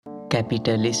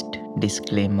Capitalist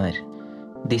disclaimer.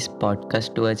 This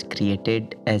podcast was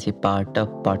created as a part of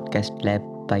Podcast Lab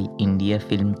by India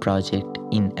Film Project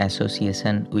in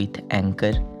association with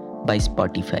Anchor by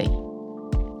Spotify.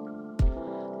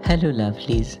 Hello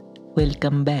lovelies,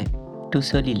 welcome back to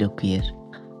Soliloquier.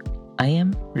 I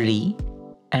am Ree,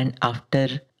 and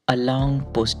after a long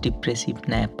post-depressive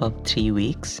nap of 3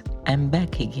 weeks, I'm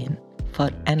back again for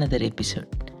another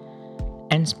episode.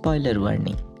 And spoiler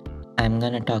warning, I'm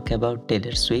gonna talk about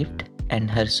Taylor Swift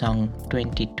and her song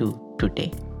 22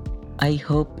 today. I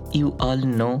hope you all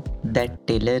know that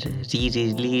Taylor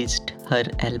re-released her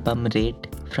album Red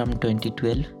from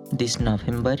 2012 this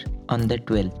November on the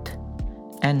 12th.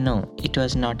 And no, it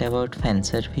was not about fan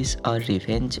service or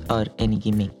revenge or any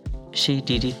gimmick. She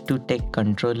did it to take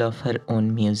control of her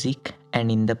own music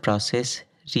and in the process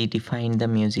redefine the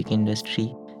music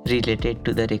industry related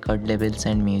to the record labels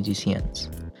and musicians.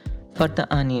 For the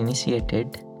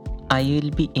uninitiated, I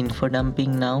will be info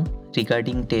dumping now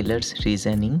regarding Taylor's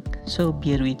reasoning, so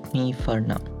bear with me for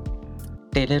now.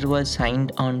 Taylor was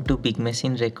signed on to Big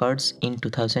Machine Records in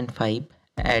 2005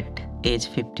 at age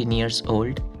 15 years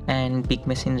old, and Big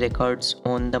Machine Records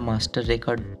owned the master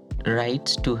record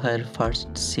rights to her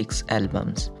first 6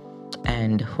 albums.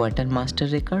 And what are master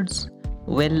records?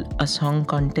 Well, a song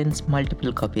contains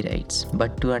multiple copyrights,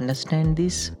 but to understand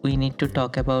this, we need to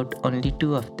talk about only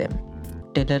 2 of them.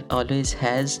 Taylor always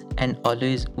has and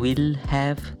always will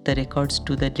have the records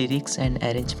to the lyrics and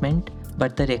arrangement,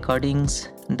 but the recordings,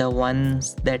 the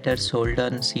ones that are sold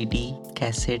on CD,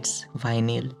 cassettes,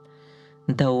 vinyl,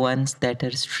 the ones that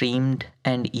are streamed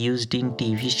and used in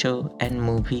TV show and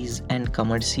movies and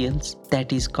commercials,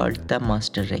 that is called the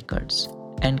master records.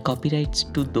 And copyrights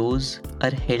to those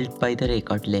are held by the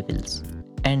record labels,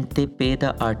 and they pay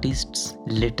the artists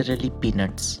literally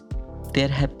peanuts. There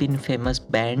have been famous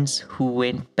bands who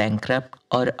went bankrupt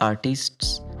or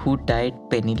artists who died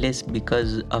penniless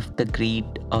because of the greed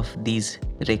of these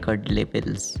record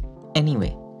labels.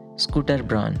 Anyway, Scooter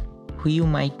Braun, who you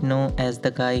might know as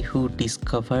the guy who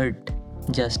discovered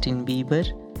Justin Bieber,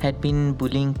 had been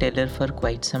bullying Taylor for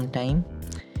quite some time.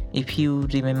 If you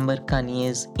remember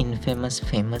Kanye's infamous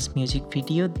famous music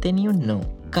video, then you know.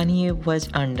 Kanye was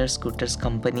under Scooter's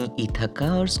company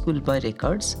Ithaca or Schoolboy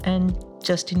Records, and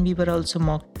Justin Bieber also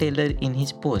mocked Taylor in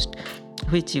his post,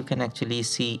 which you can actually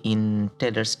see in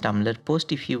Taylor's Tumblr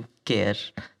post if you care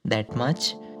that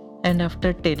much. And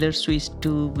after Taylor switched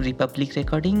to Republic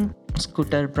Recording,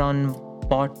 Scooter Braun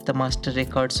bought the master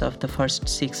records of the first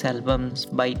 6 albums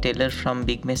by Taylor from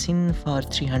Big Machine for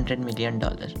 $300 million.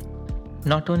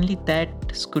 Not only that,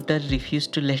 Scooter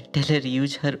refused to let Taylor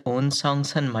use her own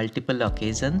songs on multiple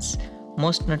occasions,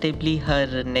 most notably her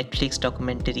Netflix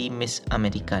documentary Miss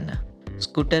Americana.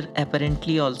 Scooter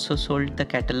apparently also sold the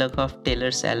catalog of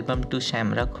Taylor's album to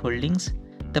Shamrock Holdings.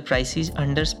 The price is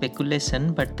under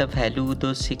speculation, but the value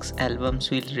those 6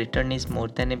 albums will return is more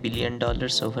than $1 billion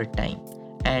over time.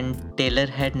 And Taylor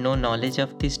had no knowledge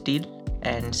of this deal,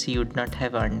 and she would not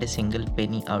have earned a single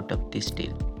penny out of this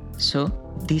deal. So,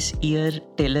 this year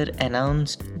Taylor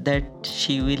announced that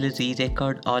she will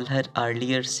re-record all her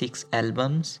earlier 6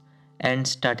 albums and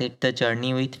started the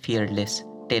journey with Fearless,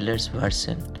 Taylor's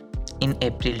version, in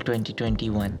April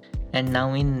 2021. And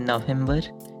now in November,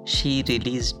 she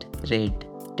released Red,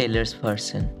 Taylor's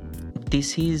version.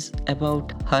 This is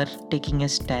about her taking a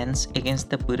stance against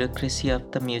the bureaucracy of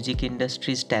the music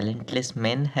industry's talentless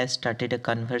men has started a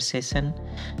conversation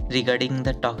regarding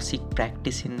the toxic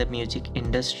practice in the music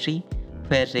industry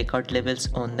where record labels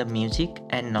own the music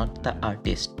and not the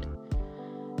artist.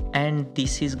 And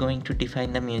this is going to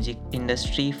define the music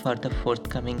industry for the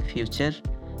forthcoming future,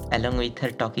 along with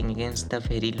her talking against the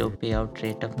very low payout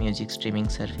rate of music streaming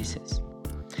services.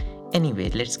 Anyway,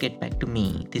 let's get back to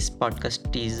me. This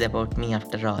podcast is about me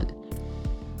after all.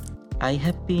 I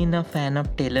have been a fan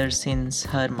of Taylor since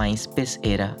her MySpace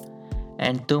era,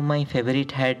 and though my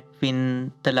favorite had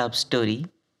been The Love Story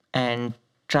and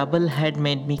Trouble had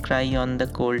made me cry on the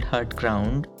cold hard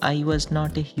ground, I was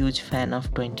not a huge fan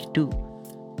of 22.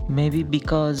 Maybe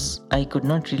because I could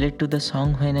not relate to the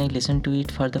song when I listened to it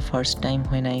for the first time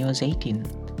when I was 18.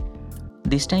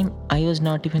 This time I was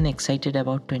not even excited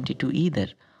about 22 either.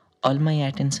 All my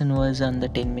attention was on the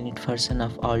 10-minute version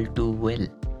of All Too Well.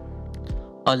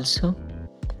 Also,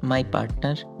 my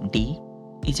partner D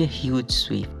is a huge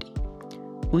Swiftie.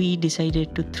 We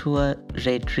decided to throw a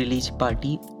Red release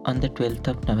party on the 12th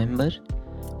of November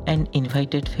and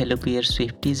invited fellow queer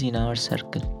Swifties in our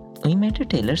circle. We made a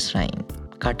Taylor shrine,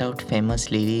 cut out famous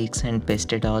lyrics and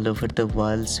pasted all over the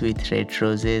walls with red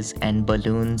roses and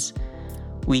balloons.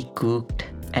 We cooked,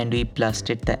 and we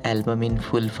blasted the album in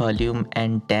full volume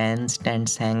and danced and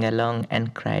sang along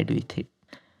and cried with it.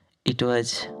 It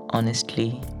was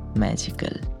honestly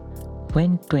magical.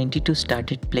 When 22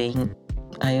 started playing,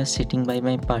 I was sitting by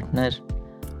my partner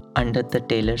under the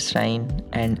Taylor shrine,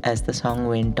 and as the song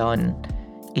went on,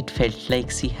 it felt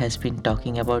like she has been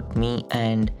talking about me,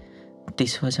 and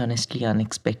this was honestly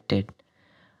unexpected.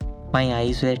 My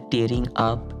eyes were tearing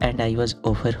up and I was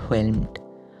overwhelmed.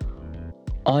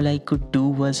 All I could do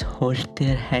was hold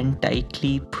their hand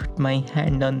tightly, put my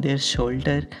hand on their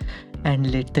shoulder,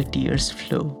 and let the tears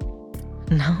flow.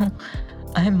 Now,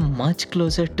 I am much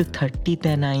closer to 30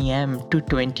 than I am to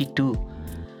 22.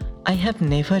 I have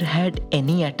never had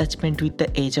any attachment with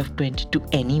the age of 22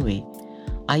 anyway.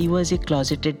 I was a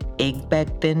closeted egg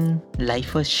back then,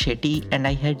 life was shitty, and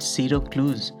I had zero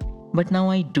clues. But now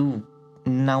I do.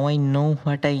 Now I know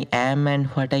what I am and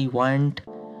what I want.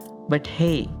 But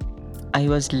hey, I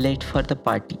was late for the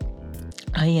party.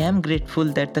 I am grateful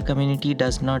that the community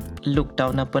does not look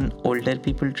down upon older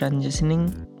people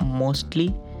transitioning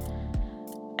mostly,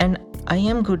 and I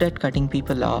am good at cutting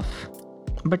people off.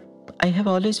 But I have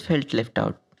always felt left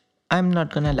out. I'm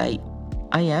not gonna lie.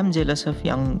 I am jealous of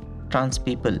young trans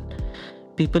people.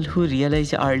 People who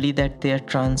realize early that they are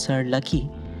trans are lucky.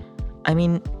 I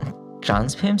mean,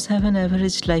 trans femmes have an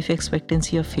average life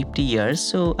expectancy of 50 years,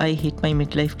 so I hit my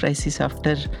midlife crisis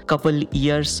after couple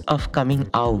years of coming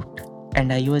out,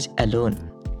 and I was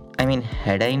alone. I mean,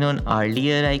 had I known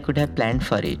earlier, I could have planned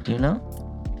for it, you know?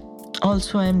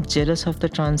 Also, I am jealous of the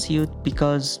trans youth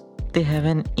because they have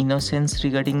an innocence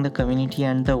regarding the community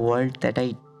and the world that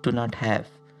I do not have.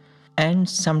 And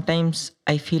sometimes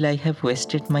I feel I have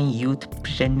wasted my youth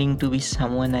pretending to be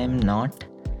someone I am not.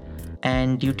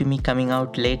 And due to me coming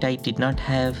out late, I did not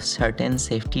have certain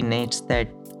safety nets that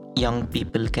young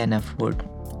people can afford.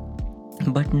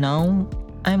 But now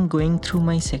I'm going through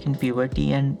my second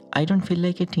puberty and I don't feel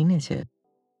like a teenager.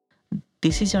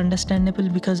 This is understandable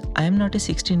because I am not a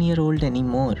 16-year-old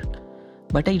anymore.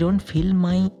 But I don't feel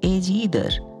my age either.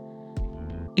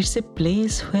 It's a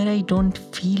place where I don't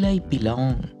feel I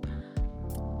belong.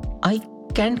 I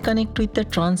can't connect with the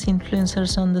trans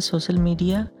influencers on the social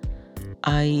media.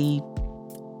 I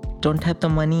don't have the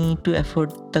money to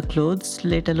afford the clothes,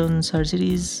 let alone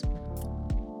surgeries.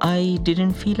 I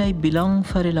didn't feel I belong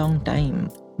for a long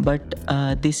time. But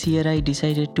this year I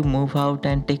decided to move out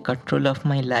and take control of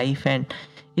my life, and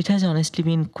it has honestly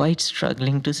been quite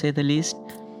struggling to say the least.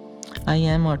 I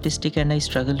am autistic and I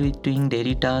struggle with doing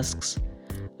daily tasks.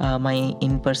 My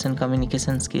in-person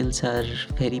communication skills are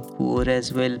very poor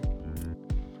as well,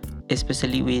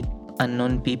 especially with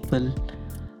unknown people.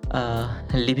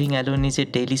 Living alone is a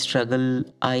daily struggle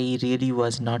I really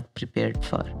was not prepared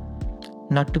for.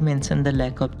 Not to mention the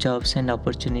lack of jobs and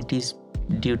opportunities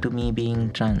due to me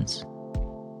being trans.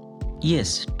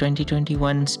 Yes,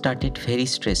 2021 started very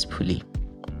stressfully.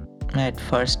 At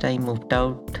first, I moved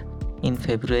out in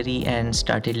February and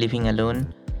started living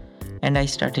alone, and I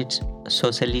started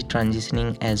socially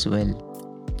transitioning as well.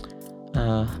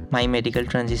 My medical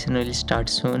transition will start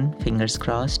soon, fingers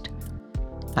crossed.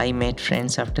 I met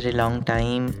friends after a long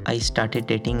time. I started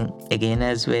dating again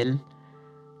as well,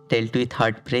 dealt with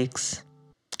heartbreaks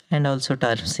and also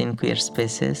turfs in queer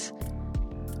spaces,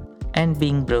 and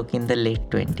being broke in the late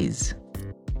 20s.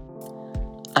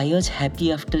 I was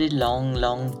happy after a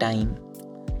long time.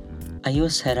 I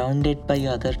was surrounded by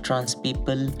other trans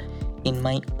people in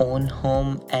my own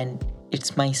home, and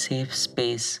it's my safe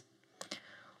space.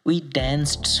 We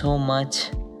danced so much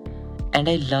and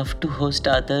I love to host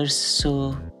others,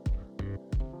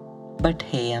 but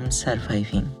hey, I'm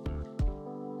surviving.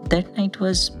 That night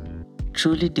was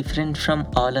truly different from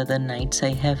all other nights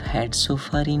I have had so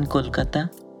far in Kolkata.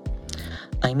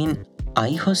 I mean,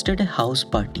 I hosted a house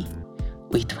party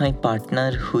with my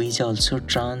partner who is also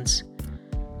trans,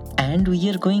 and we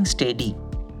are going steady.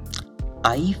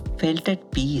 I felt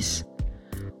at peace.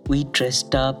 We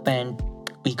dressed up and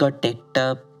we got decked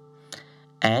up,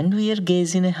 and we are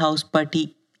gays in a house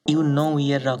party. You know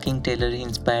we are rocking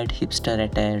Taylor-inspired hipster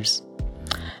attires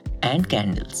and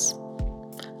candles.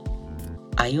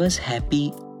 I was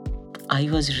happy. I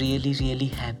was really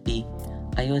happy.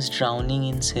 I was drowning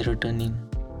in serotonin.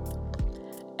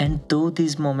 And though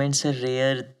these moments are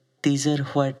rare, these are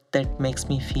what that makes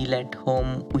me feel at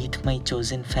home with my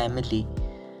chosen family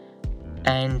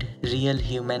and real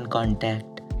human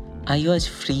contact. I was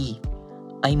free.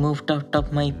 I moved out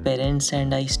of my parents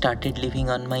and I started living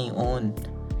on my own.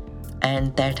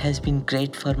 And that has been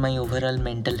great for my overall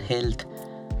mental health.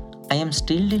 I am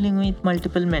still dealing with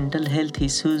multiple mental health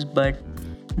issues, but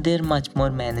they're much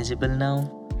more manageable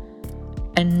now.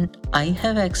 And I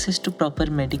have access to proper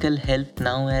medical help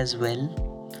now as well.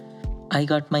 I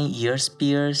got my ears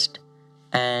pierced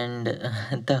and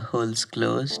the holes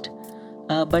closed.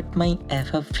 But my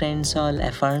FF friends all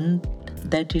affirmed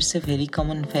that it's a very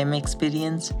common fame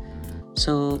experience.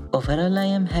 So overall, I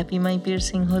am happy my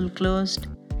piercing hole closed.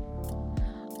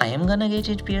 I am gonna get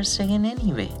it pierced again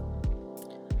anyway.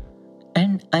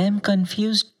 And I am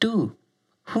confused too.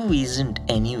 Who isn't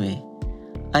anyway?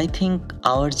 I think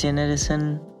our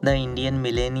generation, the Indian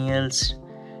millennials,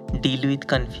 deal with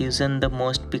confusion the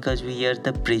most because we are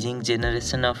the bridging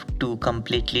generation of two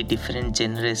completely different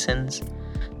generations,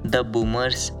 the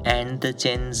boomers and the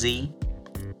Gen Z.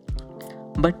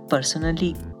 But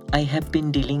personally, I have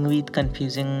been dealing with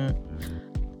confusion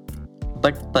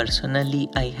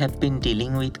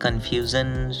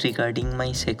regarding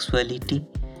my sexuality.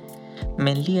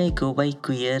 Mainly I go by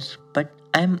queer, but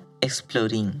I'm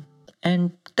exploring.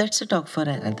 And that's a talk for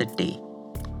another day.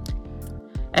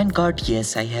 And God,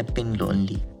 yes, I have been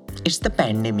lonely. It's the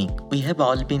pandemic. We have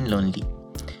all been lonely.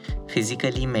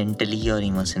 Physically, mentally, or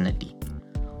emotionally.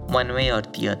 One way or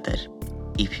the other.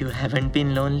 If you haven't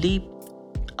been lonely,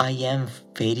 I am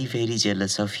very, very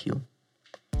jealous of you.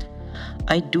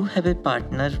 I do have a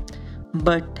partner,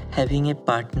 but having a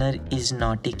partner is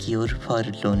not a cure for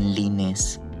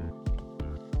loneliness.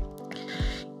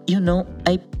 You know,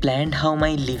 I planned how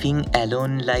my living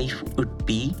alone life would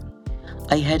be.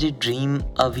 I had a dream,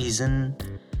 a vision,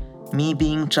 me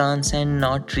being trans and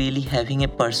not really having a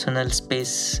personal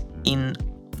space in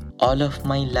all of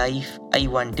my life. I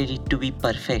wanted it to be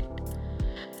perfect.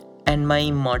 And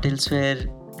my models were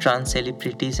trans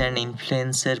celebrities and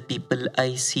influencer people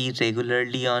I see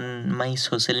regularly on my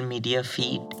social media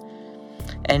feed.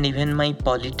 And even my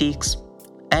politics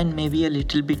and maybe a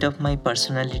little bit of my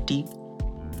personality.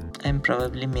 I'm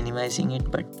probably minimizing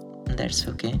it, but that's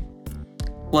okay.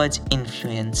 Was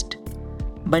influenced.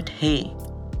 But hey,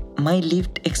 my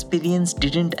lived experience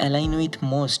didn't align with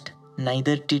most,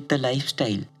 neither did the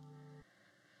lifestyle.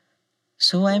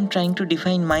 So I'm trying to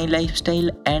define my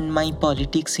lifestyle and my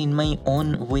politics in my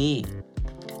own way.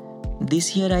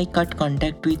 This year I cut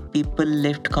contact with people,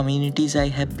 left communities I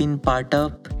have been part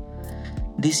of.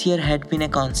 This year had been a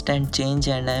constant change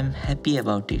and I'm happy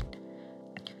about it.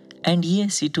 And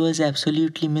yes, it was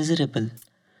absolutely miserable,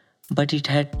 but it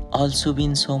had also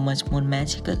been so much more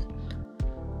magical.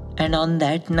 And on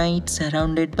that night,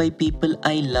 surrounded by people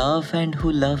I love and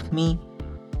who love me,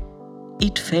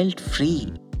 it felt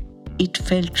free, it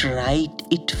felt right,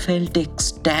 it felt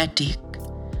ecstatic.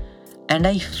 And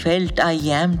I felt I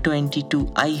am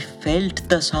 22, I felt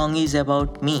the song is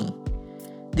about me.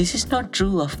 This is not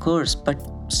true, of course, but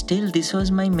still, this was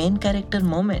my main character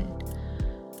moment.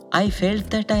 I felt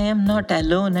that I am not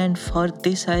alone, and for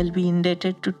this I'll be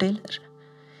indebted to Taylor.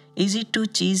 Is it too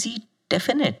cheesy?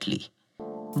 Definitely.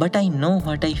 But I know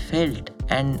what I felt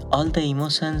and all the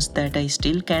emotions that I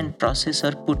still can't process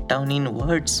or put down in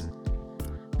words.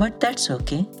 But that's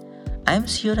okay. I'm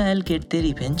sure I'll get there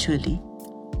eventually.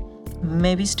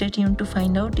 Maybe stay tuned to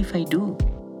find out if I do.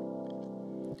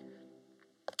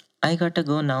 I gotta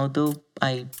go now though.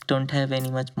 I don't have any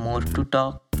much more to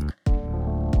talk.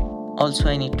 Also,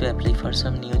 I need to apply for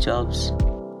some new jobs.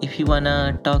 If you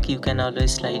wanna talk, you can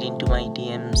always slide into my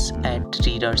DMs at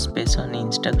readerspace on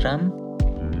Instagram.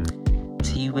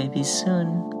 See you baby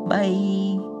soon.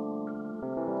 Bye.